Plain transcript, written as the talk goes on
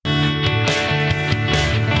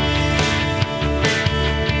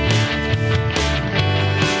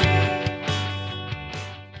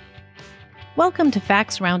Welcome to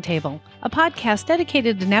Facts Roundtable, a podcast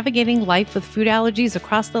dedicated to navigating life with food allergies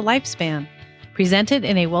across the lifespan. Presented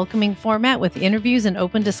in a welcoming format with interviews and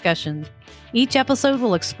open discussions. Each episode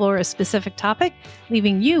will explore a specific topic,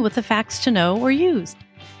 leaving you with the facts to know or use.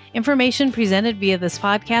 Information presented via this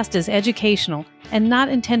podcast is educational and not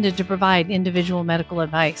intended to provide individual medical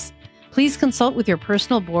advice. Please consult with your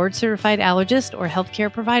personal board-certified allergist or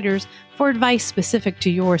healthcare providers for advice specific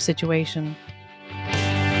to your situation.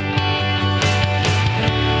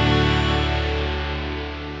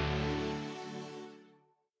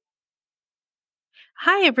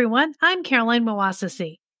 Hi, everyone. I'm Caroline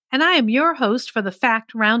Mawasasi, and I am your host for the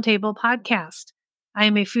Fact Roundtable podcast. I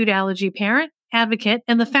am a food allergy parent, advocate,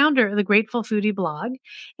 and the founder of the Grateful Foodie blog,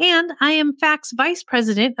 and I am FACT's Vice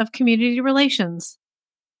President of Community Relations.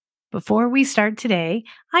 Before we start today,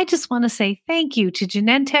 I just want to say thank you to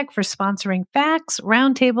Genentech for sponsoring Facts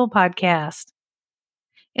Roundtable podcast.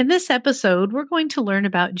 In this episode, we're going to learn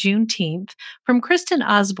about Juneteenth from Kristen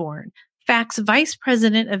Osborne, FACT's Vice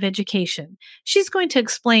President of Education. She's going to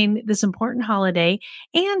explain this important holiday,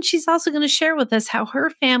 and she's also going to share with us how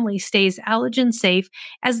her family stays allergen safe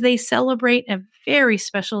as they celebrate a very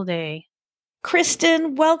special day.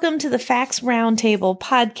 Kristen, welcome to the Facts Roundtable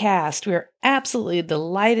podcast. We're absolutely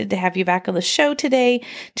delighted to have you back on the show today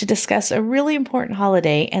to discuss a really important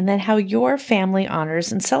holiday and then how your family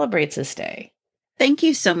honors and celebrates this day. Thank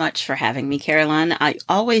you so much for having me, Caroline. I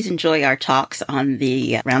always enjoy our talks on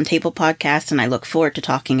the Roundtable podcast, and I look forward to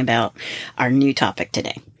talking about our new topic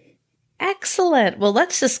today. Excellent. Well,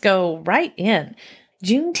 let's just go right in.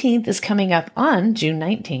 Juneteenth is coming up on June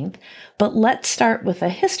 19th, but let's start with a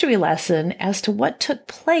history lesson as to what took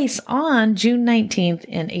place on June 19th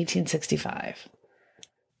in 1865.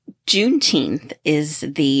 Juneteenth is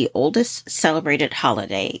the oldest celebrated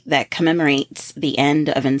holiday that commemorates the end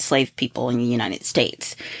of enslaved people in the United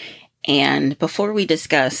States. And before we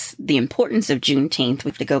discuss the importance of Juneteenth,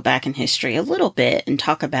 we have to go back in history a little bit and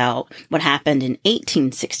talk about what happened in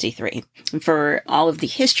 1863. And for all of the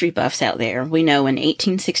history buffs out there, we know in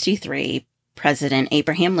 1863, President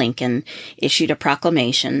Abraham Lincoln issued a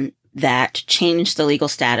proclamation that changed the legal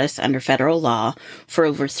status under federal law for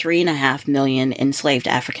over 3.5 million enslaved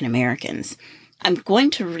African Americans. I'm going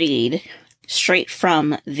to read straight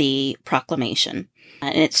from the proclamation.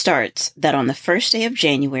 And it starts that on the first day of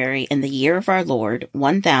January in the year of our Lord,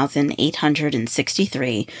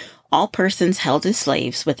 1863, all persons held as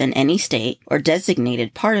slaves within any state or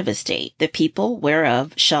designated part of a state, the people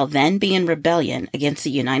whereof shall then be in rebellion against the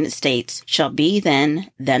United States, shall be then,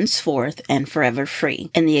 thenceforth, and forever free.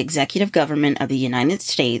 And the executive government of the United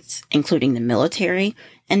States, including the military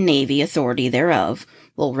and navy authority thereof,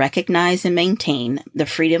 will recognize and maintain the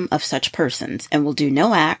freedom of such persons, and will do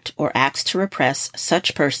no act or acts to repress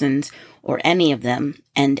such persons or any of them,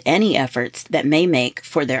 and any efforts that may make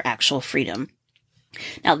for their actual freedom.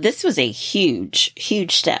 Now, this was a huge,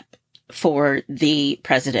 huge step for the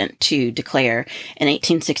president to declare in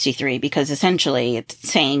 1863, because essentially it's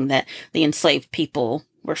saying that the enslaved people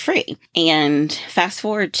were free. And fast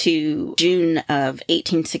forward to June of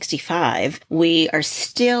 1865, we are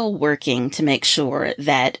still working to make sure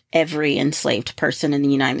that every enslaved person in the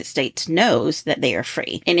United States knows that they are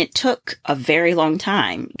free. And it took a very long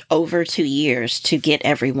time, over 2 years, to get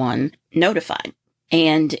everyone notified.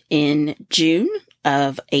 And in June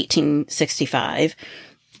of 1865,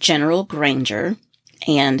 General Granger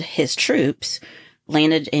and his troops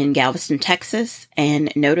landed in Galveston, Texas,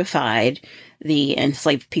 and notified the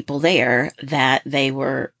enslaved people there that they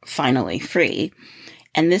were finally free.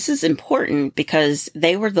 And this is important because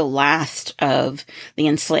they were the last of the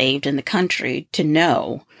enslaved in the country to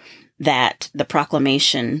know that the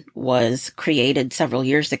proclamation was created several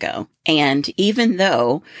years ago. And even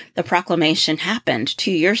though the proclamation happened 2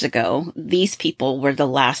 years ago, these people were the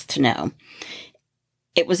last to know.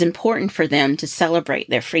 It was important for them to celebrate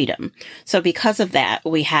their freedom. So because of that,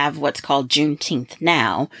 we have what's called Juneteenth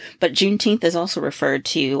now, but Juneteenth is also referred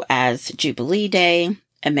to as Jubilee Day,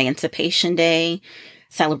 Emancipation Day,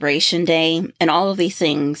 Celebration Day, and all of these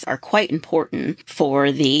things are quite important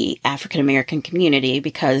for the African American community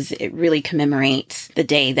because it really commemorates the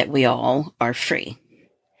day that we all are free.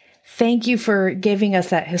 Thank you for giving us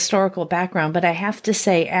that historical background. But I have to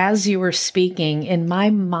say, as you were speaking, in my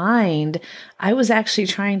mind, I was actually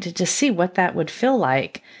trying to just see what that would feel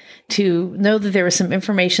like to know that there was some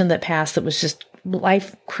information that passed that was just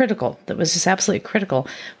life critical, that was just absolutely critical,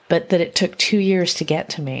 but that it took 2 years to get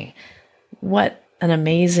to me. What an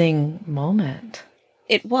amazing moment.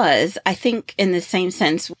 It was. I think in the same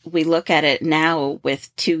sense, we look at it now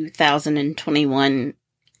with 2021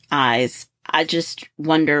 eyes. I just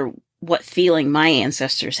wonder what feeling my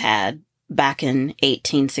ancestors had back in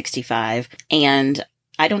 1865. And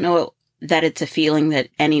I don't know that it's a feeling that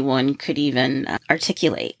anyone could even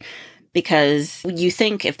articulate. Because you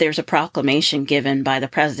think if there's a proclamation given by the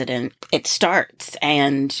president, it starts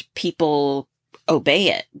and people obey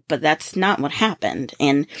it. But that's not what happened.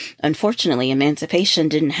 And unfortunately, emancipation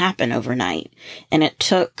didn't happen overnight. And it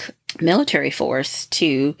took military force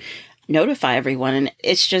to notify everyone. And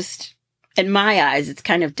it's just, in my eyes, it's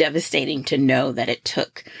kind of devastating to know that it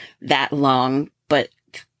took that long. But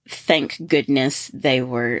thank goodness they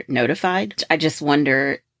were notified. I just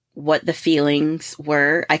wonder what the feelings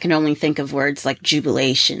were. I can only think of words like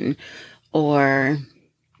jubilation or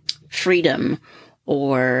freedom,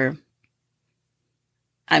 or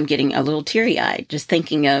I'm getting a little teary-eyed just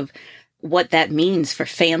thinking of what that means for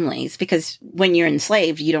families. Because when you're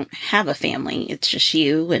enslaved, you don't have a family. It's just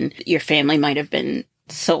you, and your family might have been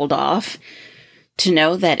sold off. To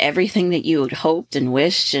know that everything that you had hoped and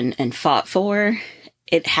wished and fought for,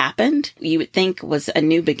 it happened, you would think was a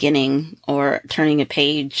new beginning or turning a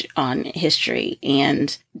page on history.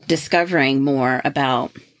 And discovering more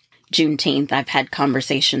about Juneteenth, I've had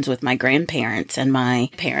conversations with my grandparents and my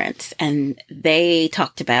parents, and they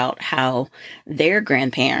talked about how their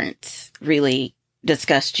grandparents really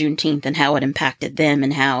discussed Juneteenth and how it impacted them,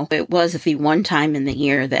 and how it was the one time in the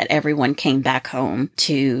year that everyone came back home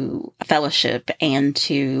to fellowship and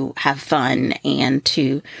to have fun and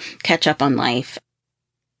to catch up on life.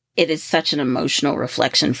 It is such an emotional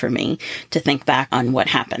reflection for me to think back on what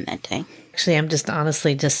happened that day. Actually, I'm just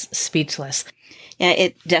honestly just speechless. Yeah,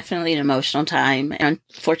 it's definitely an emotional time.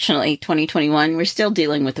 Unfortunately, 2021, we're still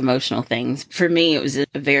dealing with emotional things. For me, it was a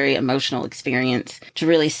very emotional experience to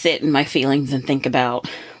really sit in my feelings and think about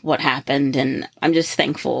what happened. And I'm just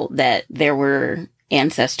thankful that there were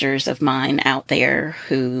ancestors of mine out there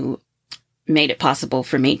who made it possible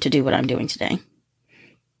for me to do what I'm doing today.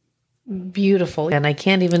 Beautiful. And I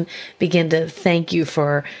can't even begin to thank you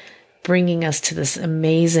for bringing us to this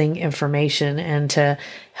amazing information and to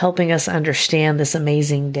helping us understand this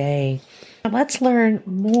amazing day. Let's learn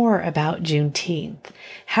more about Juneteenth.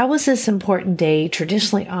 How was this important day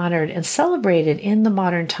traditionally honored and celebrated in the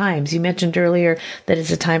modern times? You mentioned earlier that it's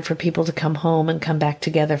a time for people to come home and come back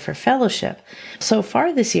together for fellowship. So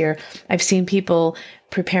far this year, I've seen people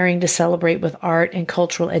preparing to celebrate with art and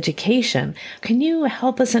cultural education. Can you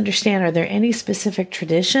help us understand, are there any specific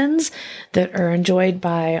traditions that are enjoyed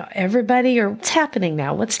by everybody, or what's happening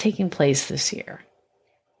now? What's taking place this year?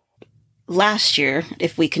 Last year,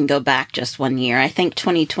 if we can go back just 1 year, I think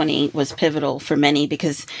 2020 was pivotal for many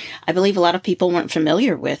because I believe a lot of people weren't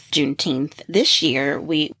familiar with Juneteenth. This year,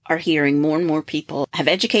 we are hearing more and more people have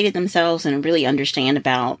educated themselves and really understand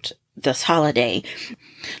about this holiday.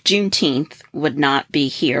 Juneteenth would not be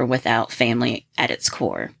here without family at its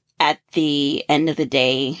core. At the end of the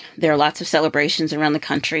day, there are lots of celebrations around the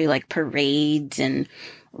country, like parades and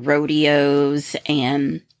rodeos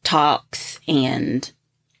and talks, and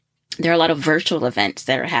there are a lot of virtual events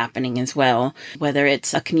that are happening as well, whether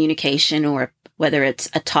it's a communication or whether it's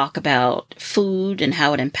a talk about food and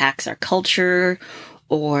how it impacts our culture,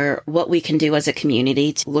 or what we can do as a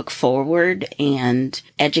community to look forward and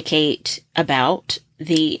educate about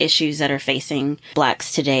the issues that are facing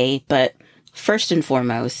Blacks today. But first and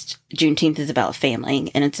foremost, Juneteenth is about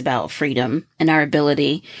family, and it's about freedom and our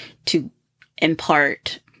ability to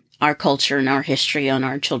impart our culture and our history on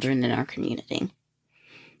our children and our community.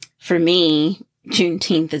 For me,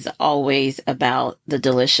 Juneteenth is always about the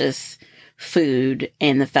delicious food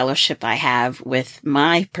and the fellowship I have with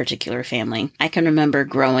my particular family. I can remember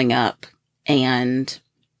growing up, and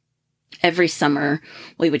every summer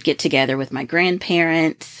we would get together with my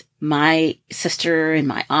grandparents, my sister and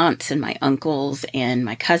my aunts and my uncles and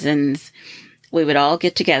my cousins. We would all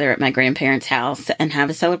get together at my grandparents' house and have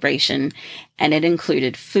a celebration, and it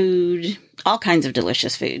included food, all kinds of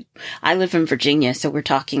delicious food. I live in Virginia, so we're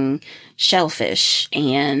talking shellfish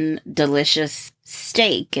and delicious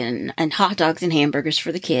steak and hot dogs and hamburgers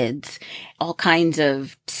for the kids, all kinds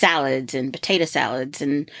of salads and potato salads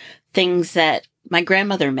and things that my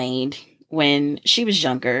grandmother made when she was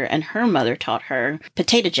younger, and her mother taught her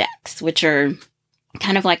potato jacks, which are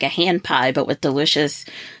kind of like a hand pie, but with delicious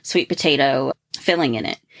sweet potato filling in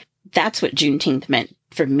it. That's what Juneteenth meant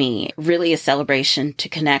for me. Really a celebration to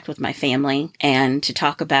connect with my family and to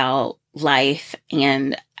talk about life.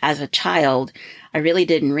 And as a child, I really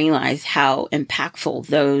didn't realize how impactful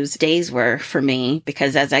those days were for me,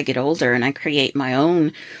 because as I get older and I create my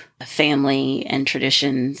own family and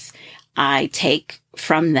traditions, I take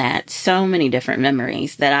from that so many different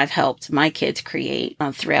memories that I've helped my kids create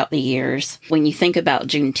throughout the years. When you think about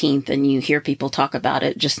Juneteenth and you hear people talk about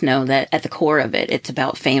it, just know that at the core of it, it's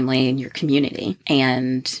about family and your community.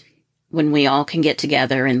 And when we all can get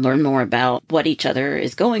together and learn more about what each other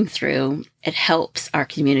is going through, it helps our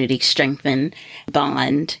community strengthen,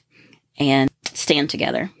 bond, and stand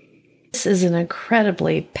together. This is an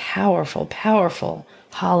incredibly powerful, powerful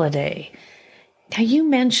holiday. Now, you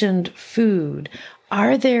mentioned food.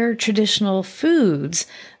 Are there traditional foods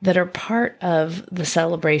that are part of the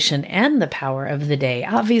celebration and the power of the day?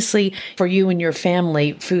 Obviously, for you and your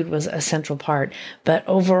family, food was a central part. But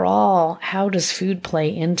overall, how does food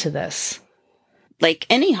play into this? Like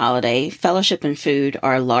any holiday, fellowship and food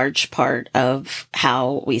are a large part of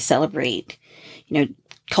how we celebrate.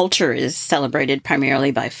 Culture is celebrated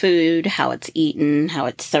primarily by food, how it's eaten, how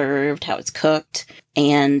it's served, how it's cooked.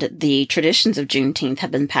 And the traditions of Juneteenth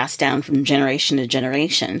have been passed down from generation to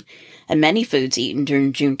generation. And many foods eaten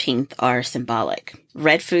during Juneteenth are symbolic.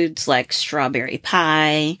 Red foods like strawberry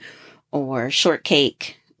pie or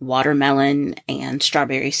shortcake, watermelon, and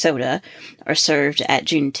strawberry soda are served at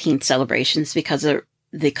Juneteenth celebrations because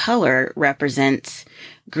the color represents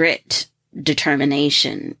grit,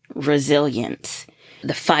 determination, resilience,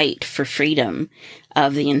 the fight for freedom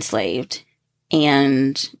of the enslaved.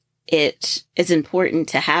 And it is important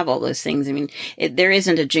to have all those things. I mean, there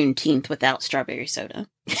isn't a Juneteenth without strawberry soda.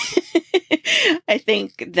 I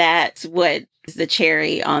think that's what is the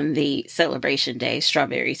cherry on the celebration day,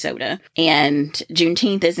 strawberry soda. And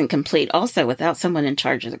Juneteenth isn't complete also without someone in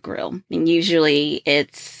charge of the grill. I mean, usually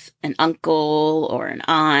it's an uncle or an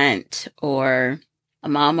aunt or a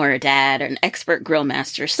mom or a dad or an expert grill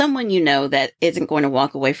master, someone that isn't going to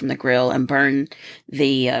walk away from the grill and burn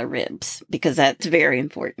the ribs, because that's very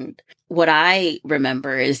important. What I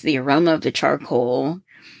remember is the aroma of the charcoal,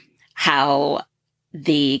 how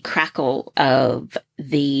the crackle of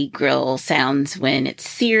the grill sounds when it's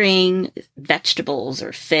searing vegetables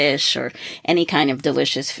or fish or any kind of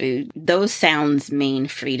delicious food. Those sounds mean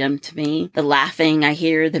freedom to me. The laughing I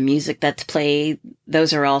hear, the music that's played,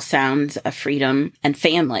 those are all sounds of freedom and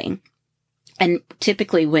family. And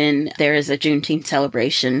typically when there is a Juneteenth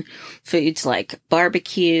celebration, foods like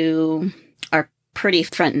barbecue are pretty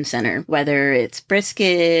front and center, whether it's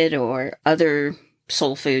brisket or other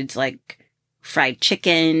soul foods like fried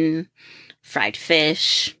chicken, fried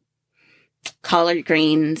fish, collard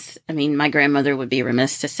greens. I mean, my grandmother would be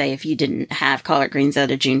remiss to say if you didn't have collard greens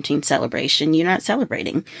at a Juneteenth celebration, you're not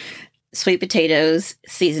celebrating. Sweet potatoes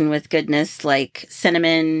seasoned with goodness like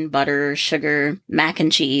cinnamon, butter, sugar, mac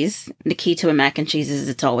and cheese. The key to a mac and cheese is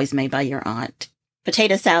it's always made by your aunt.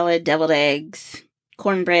 Potato salad, deviled eggs,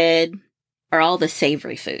 cornbread are all the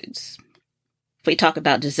savory foods. If we talk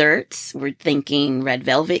about desserts, we're thinking red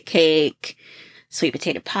velvet cake, sweet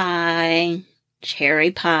potato pie, cherry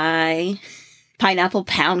pie, pineapple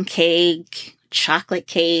pound cake, chocolate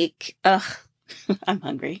cake. Ugh, I'm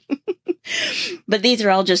hungry. But these are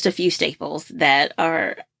all just a few staples that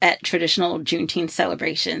are at traditional Juneteenth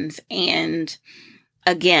celebrations. And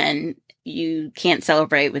again, you can't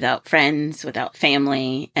celebrate without friends, without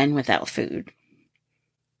family, and without food.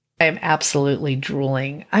 I'm absolutely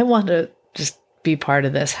drooling. I want to just be part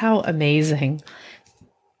of this. How amazing.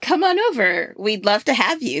 Come on over. We'd love to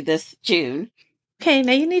have you this June. Okay,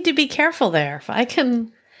 now you need to be careful there. If I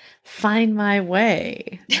can find my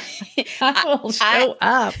way, I will show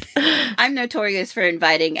up. I'm notorious for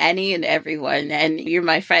inviting any and everyone, and you're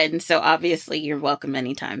my friend, so obviously you're welcome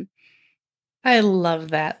anytime. I love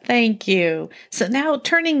that. Thank you. So now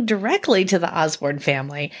turning directly to the Osborne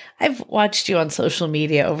family, I've watched you on social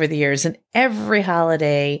media over the years, and every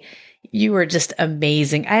holiday you are just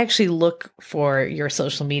amazing. I actually look for your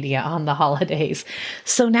social media on the holidays.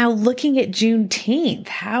 So now looking at Juneteenth,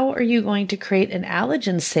 how are you going to create an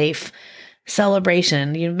allergen-safe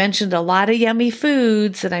celebration? You mentioned a lot of yummy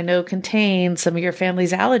foods that I know contain some of your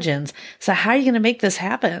family's allergens. So how are you going to make this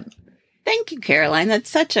happen? Thank you, Caroline. That's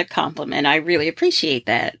such a compliment. I really appreciate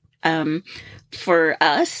that. For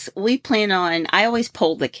us, we plan on, I always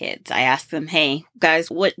poll the kids. I ask them, hey, guys,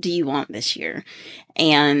 what do you want this year?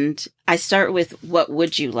 And I start with, what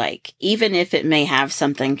would you like? Even if it may have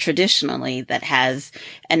something traditionally that has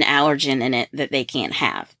an allergen in it that they can't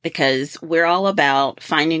have, because we're all about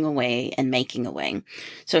finding a way and making a way.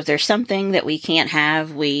 So if there's something that we can't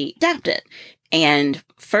have, we adapt it. And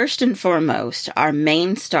first and foremost, our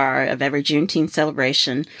main star of every Juneteenth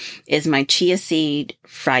celebration is my chia seed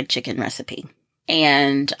fried chicken recipe.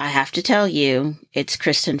 And I have to tell you, it's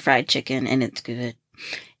Kristen fried chicken and it's good.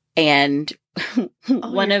 And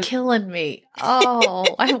you're killing me. Oh,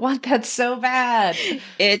 I want that so bad.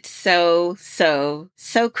 It's so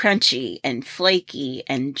crunchy and flaky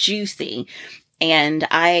and juicy. And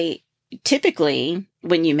I typically,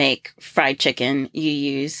 when you make fried chicken, you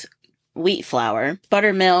use wheat flour,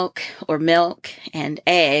 buttermilk or milk, and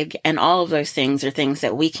egg, and all of those things are things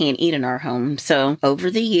that we can't eat in our home. So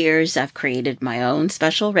over the years, I've created my own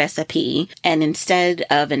special recipe, and instead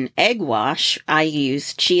of an egg wash, I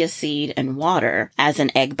use chia seed and water as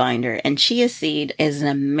an egg binder. And chia seed is an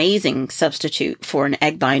amazing substitute for an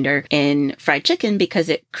egg binder in fried chicken because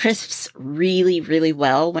it crisps really, really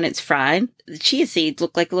well when it's fried. The chia seeds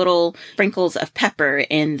look like little sprinkles of pepper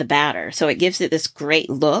in the batter. So it gives it this great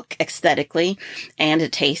look aesthetically, and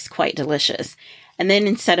it tastes quite delicious. And then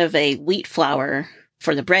instead of a wheat flour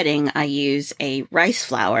for the breading, I use a rice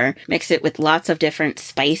flour, mix it with lots of different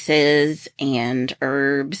spices and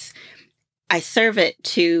herbs. I serve it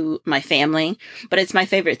to my family, but it's my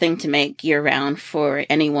favorite thing to make year round for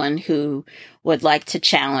anyone who would like to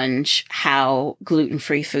challenge how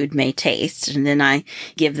gluten-free food may taste. And then I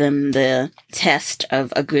give them the test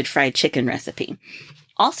of a good fried chicken recipe.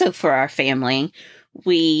 Also for our family,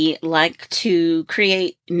 we like to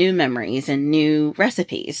create new memories and new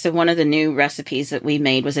recipes. So one of the new recipes that we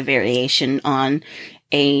made was a variation on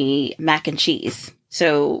a mac and cheese.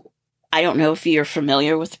 So I don't know if you're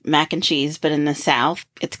familiar with mac and cheese, but in the South,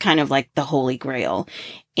 it's kind of like the Holy Grail.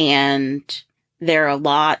 And there are a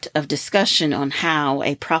lot of discussion on how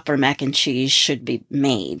a proper mac and cheese should be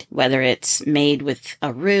made, whether it's made with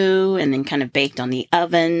a roux and then kind of baked on the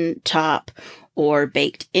oven top, or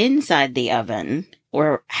baked inside the oven,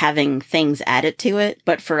 or having things added to it.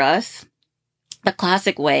 But for us, the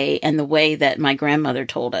classic way, and the way that my grandmother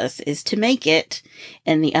told us, is to make it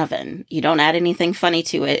in the oven. You don't add anything funny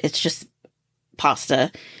to it. It's just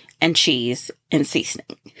pasta and cheese and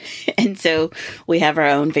seasoning. And so we have our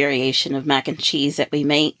own variation of mac and cheese that we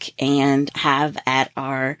make and have at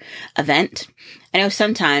our event. I know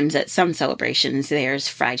sometimes at some celebrations there's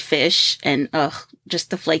fried fish, and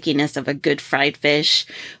just the flakiness of a good fried fish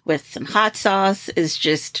with some hot sauce is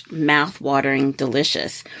just mouth-watering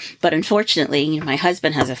delicious. But unfortunately, my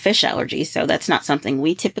husband has a fish allergy, so that's not something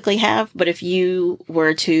we typically have. But if you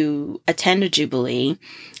were to attend a Jubilee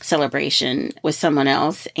celebration with someone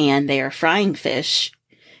else and they are frying fish,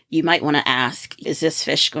 you might want to ask, is this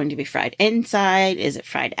fish going to be fried inside? Is it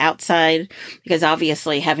fried outside? Because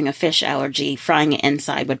obviously having a fish allergy, frying it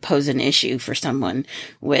inside would pose an issue for someone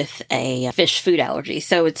with a fish food allergy.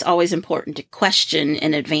 So it's always important to question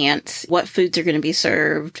in advance what foods are going to be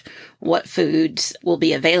served, what foods will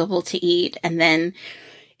be available to eat. And then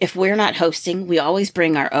if we're not hosting, we always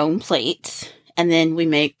bring our own plates. And then we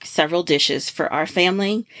make several dishes for our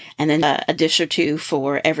family, and then a dish or two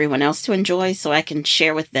for everyone else to enjoy, so I can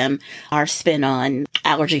share with them our spin on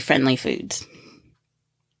allergy-friendly foods.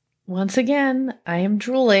 Once again, I am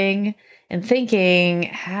drooling and thinking,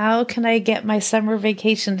 how can I get my summer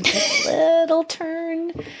vacation to take a little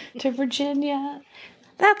turn to Virginia?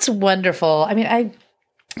 That's wonderful. I mean, I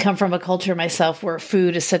come from a culture myself where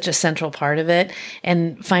food is such a central part of it,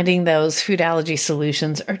 and finding those food allergy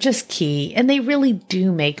solutions are just key, and they really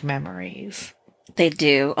do make memories. They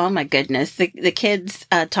do. Oh my goodness. The kids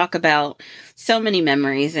talk about so many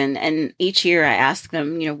memories, and each year I ask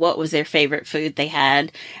them, what was their favorite food they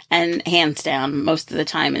had, and hands down, most of the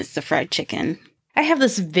time it's the fried chicken. I have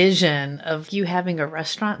this vision of you having a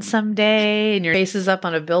restaurant someday and your face is up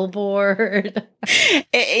on a billboard.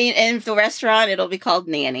 In the restaurant, it'll be called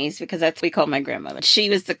Nanny's, because that's what we call my grandmother. She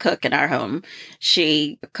was the cook in our home.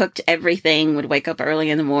 She cooked everything, would wake up early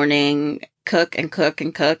in the morning, cook and cook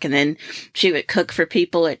and cook. And then she would cook for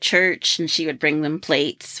people at church, and she would bring them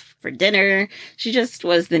plates for dinner. She just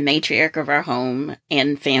was the matriarch of our home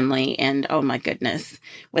and family. And oh my goodness,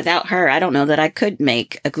 without her, I don't know that I could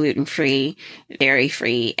make a gluten-free,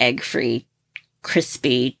 dairy-free, egg-free,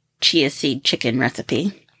 crispy chia seed chicken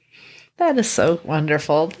recipe. That is so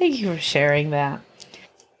wonderful. Thank you for sharing that.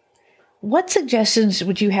 What suggestions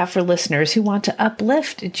would you have for listeners who want to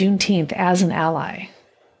uplift Juneteenth as an ally?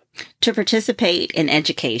 To participate in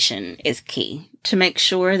education is key. To make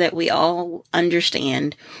sure that we all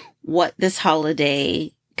understand what this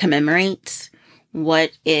holiday commemorates,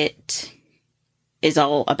 what it is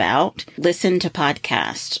all about. Listen to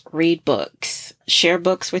podcasts, read books, share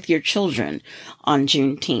books with your children on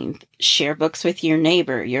Juneteenth, share books with your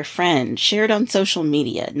neighbor, your friend, share it on social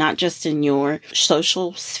media, not just in your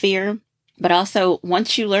social sphere, but also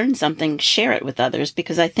once you learn something, share it with others,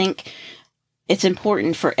 because I think it's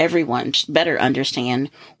important for everyone to better understand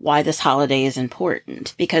why this holiday is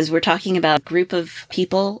important, because we're talking about a group of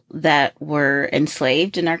people that were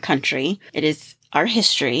enslaved in our country. It is our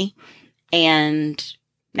history. And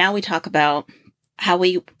now we talk about how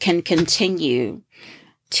we can continue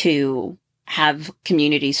to have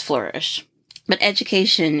communities flourish. But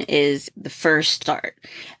education is the first start.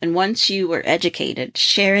 And once you are educated,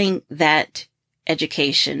 sharing that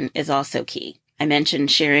education is also key. I mentioned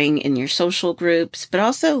sharing in your social groups, but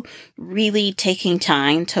also really taking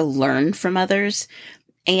time to learn from others.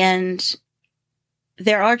 And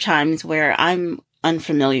there are times where I'm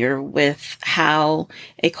unfamiliar with how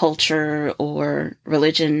a culture or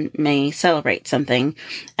religion may celebrate something.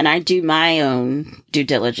 And I do my own due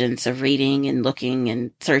diligence of reading and looking and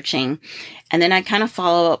searching. And then I kind of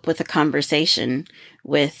follow up with a conversation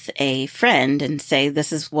with a friend and say,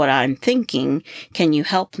 this is what I'm thinking. Can you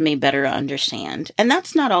help me better understand? And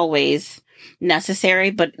that's not always necessary,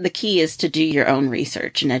 but the key is to do your own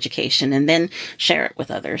research and education and then share it with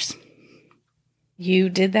others. You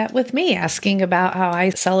did that with me, asking about how I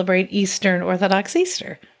celebrate Eastern Orthodox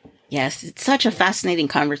Easter. Yes, it's such a fascinating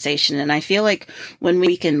conversation. And I feel like when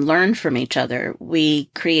we can learn from each other, we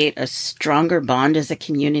create a stronger bond as a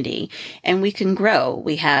community and we can grow.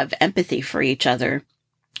 We have empathy for each other.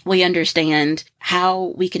 We understand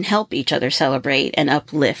how we can help each other celebrate and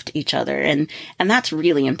uplift each other. And that's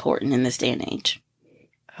really important in this day and age.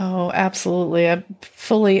 Oh, absolutely. I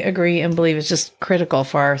fully agree and believe it's just critical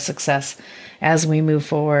for our success as we move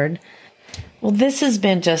forward. Well, this has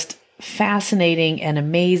been just fascinating and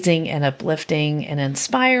amazing and uplifting and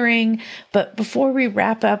inspiring. But before we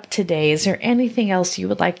wrap up today, is there anything else you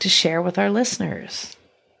would like to share with our listeners?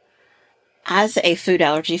 As a food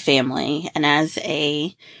allergy family and as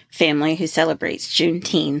a family who celebrates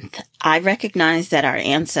Juneteenth, I recognize that our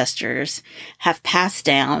ancestors have passed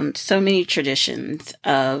down so many traditions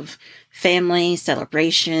of family,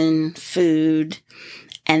 celebration, food,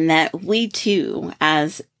 and that we too,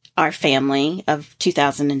 as our family of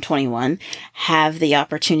 2021, have the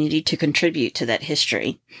opportunity to contribute to that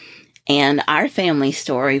history. And our family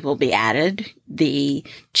story will be added. The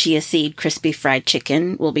chia seed crispy fried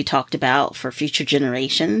chicken will be talked about for future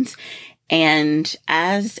generations. And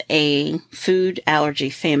as a food allergy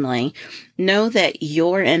family, know that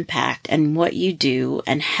your impact and what you do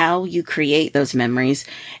and how you create those memories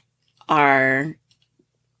are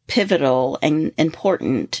pivotal and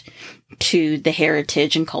important to the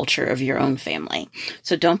heritage and culture of your own family.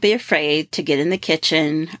 So don't be afraid to get in the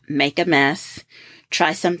kitchen, make a mess,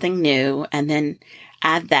 try something new, and then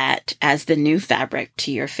add that as the new fabric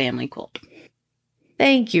to your family quilt.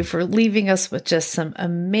 Thank you for leaving us with just some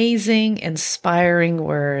amazing, inspiring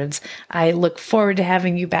words. I look forward to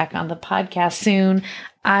having you back on the podcast soon.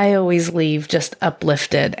 I always leave just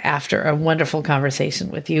uplifted after a wonderful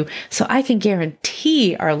conversation with you, so I can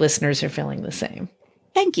guarantee our listeners are feeling the same.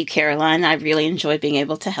 Thank you, Caroline. I really enjoyed being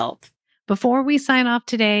able to help. Before we sign off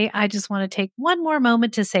today, I just want to take one more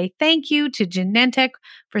moment to say thank you to Genentech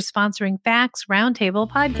for sponsoring Facts Roundtable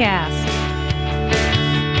Podcast.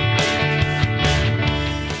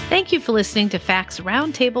 Thank you for listening to Facts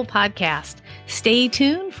Roundtable Podcast. Stay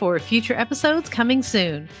tuned for future episodes coming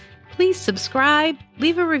soon. Please subscribe,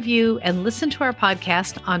 leave a review, and listen to our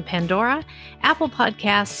podcast on Pandora, Apple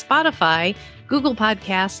Podcasts, Spotify, Google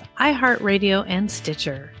Podcasts, iHeartRadio, and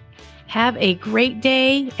Stitcher. Have a great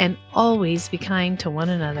day and always be kind to one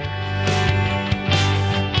another.